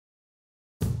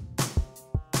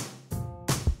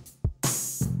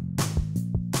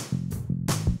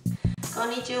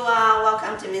Konnichiwa,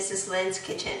 welcome to Mrs. Lynn's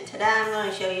Kitchen. Today I'm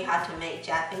going to show you how to make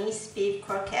Japanese beef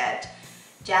croquette.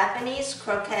 Japanese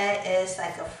croquette is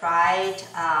like a fried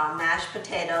mashed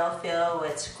potato filled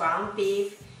with ground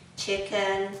beef,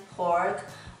 chicken, pork,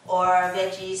 or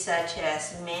veggies such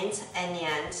as minced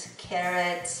onions,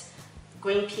 carrots,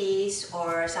 green peas,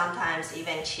 or sometimes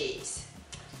even cheese.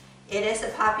 It is a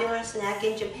popular snack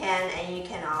in Japan and you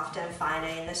can often find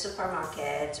it in the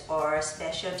supermarket or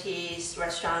specialties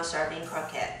restaurants serving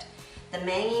croquette. The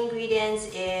main ingredients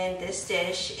in this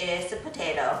dish is the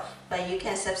potato, but you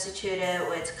can substitute it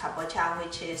with kabocha,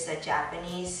 which is a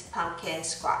Japanese pumpkin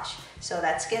squash. So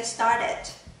let's get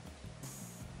started.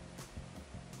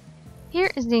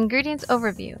 Here is the ingredients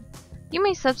overview. You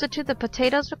may substitute the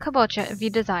potatoes with kabocha if you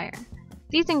desire.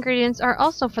 These ingredients are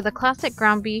also for the classic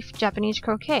ground beef Japanese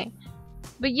croquette,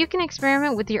 but you can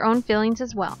experiment with your own fillings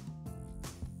as well.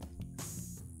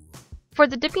 For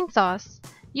the dipping sauce,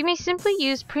 you may simply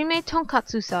use pre-made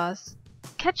Tonkatsu sauce,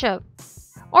 ketchup,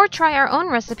 or try our own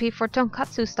recipe for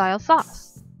Tonkatsu style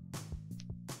sauce.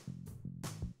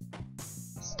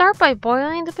 Start by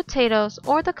boiling the potatoes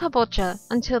or the kabocha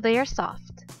until they are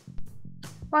soft.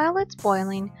 While it's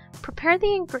boiling, prepare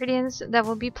the ingredients that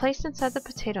will be placed inside the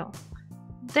potato: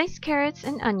 diced carrots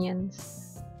and onions.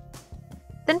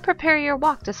 Then prepare your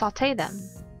wok to sauté them.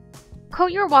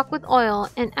 Coat your wok with oil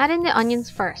and add in the onions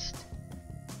first.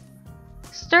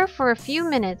 Stir for a few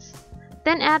minutes,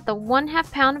 then add the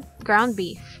 1/2 pound of ground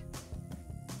beef.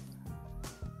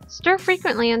 Stir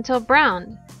frequently until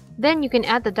brown, then you can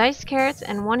add the diced carrots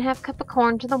and 1/2 cup of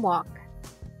corn to the wok.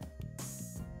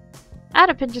 Add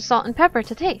a pinch of salt and pepper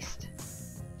to taste.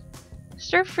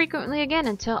 Stir frequently again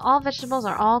until all vegetables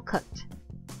are all cooked.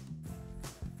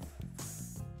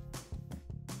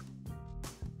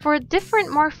 For a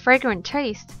different, more fragrant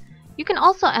taste, you can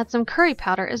also add some curry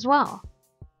powder as well.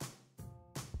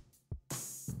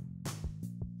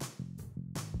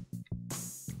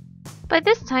 By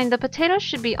this time, the potatoes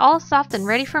should be all soft and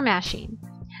ready for mashing.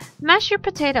 Mash your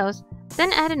potatoes,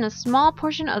 then add in a small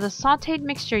portion of the sautéed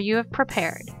mixture you have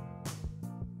prepared.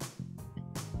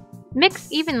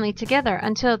 Mix evenly together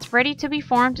until it's ready to be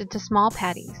formed into small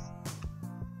patties.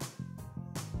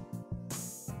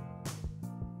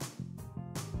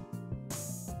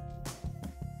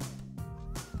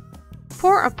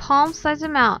 Pour a palm-sized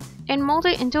amount and mold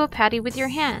it into a patty with your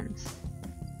hands.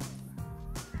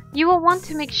 You will want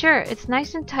to make sure it's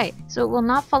nice and tight so it will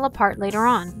not fall apart later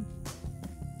on.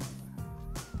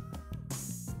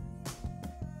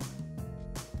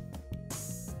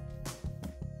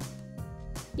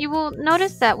 You will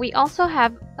notice that we also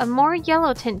have a more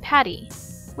yellow tint patty,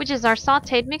 which is our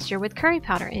sautéed mixture with curry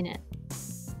powder in it.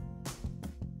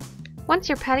 Once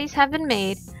your patties have been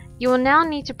made, you will now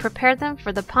need to prepare them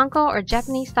for the panko or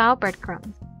Japanese-style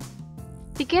breadcrumbs.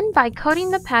 Begin by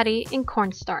coating the patty in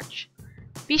cornstarch.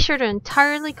 Be sure to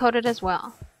entirely coat it as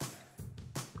well.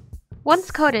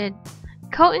 Once coated,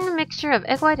 coat in a mixture of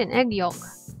egg white and egg yolk.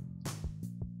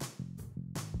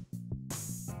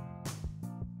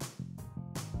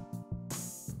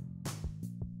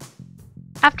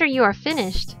 After you are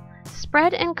finished,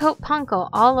 spread and coat panko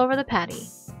all over the patty.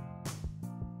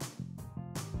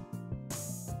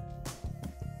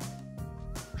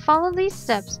 Follow these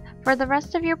steps for the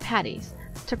rest of your patties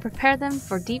to prepare them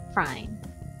for deep frying.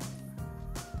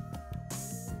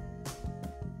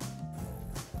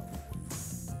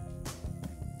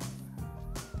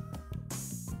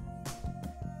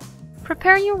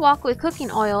 Prepare your wok with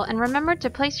cooking oil and remember to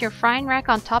place your frying rack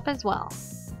on top as well.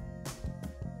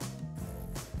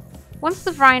 Once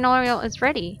the frying oil is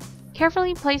ready,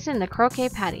 carefully place in the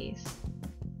croquette patties.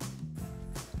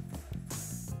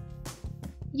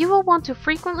 You will want to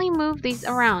frequently move these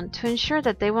around to ensure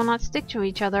that they will not stick to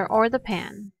each other or the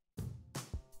pan.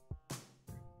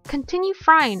 Continue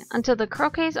frying until the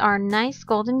croquettes are nice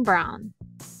golden brown.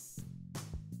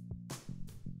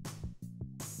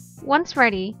 Once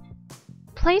ready,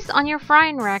 place on your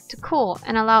frying rack to cool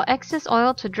and allow excess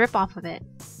oil to drip off of it.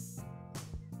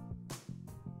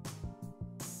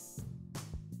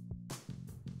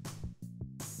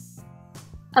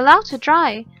 Allow to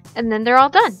dry, and then they're all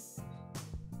done.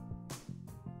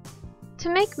 To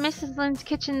make Mrs. Lynn's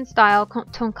Kitchen style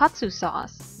Tonkatsu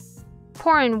sauce,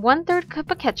 pour in 1/3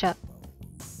 cup of ketchup,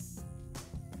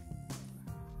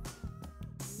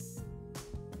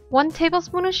 1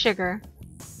 tablespoon of sugar,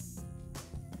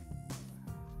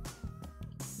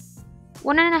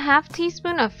 1½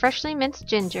 teaspoon of freshly minced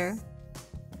ginger,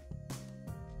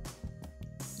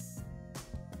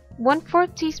 1/4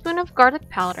 teaspoon of garlic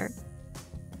powder,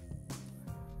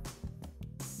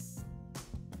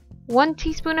 1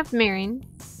 teaspoon of mirin,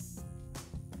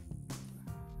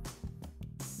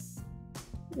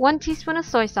 1 teaspoon of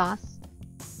soy sauce,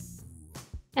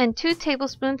 and 2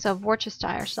 tablespoons of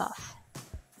Worcestershire sauce.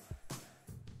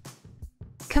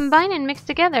 Combine and mix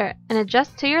together and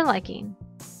adjust to your liking.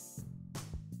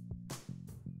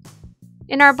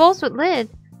 In our bowls with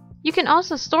lid, you can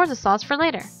also store the sauce for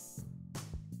later.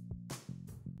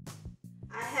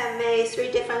 I have made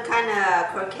 3 different kind of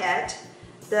croquette.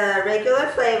 The regular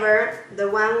flavor, the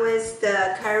one with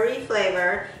the curry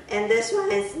flavor, and this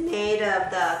one is made of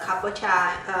the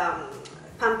kabocha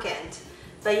pumpkin.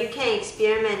 But you can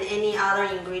experiment any other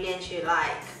ingredients you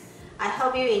like. I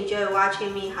hope you enjoy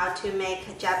watching me how to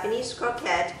make Japanese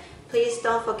croquette. Please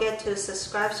don't forget to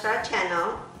subscribe to our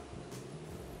channel.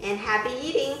 And happy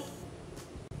eating!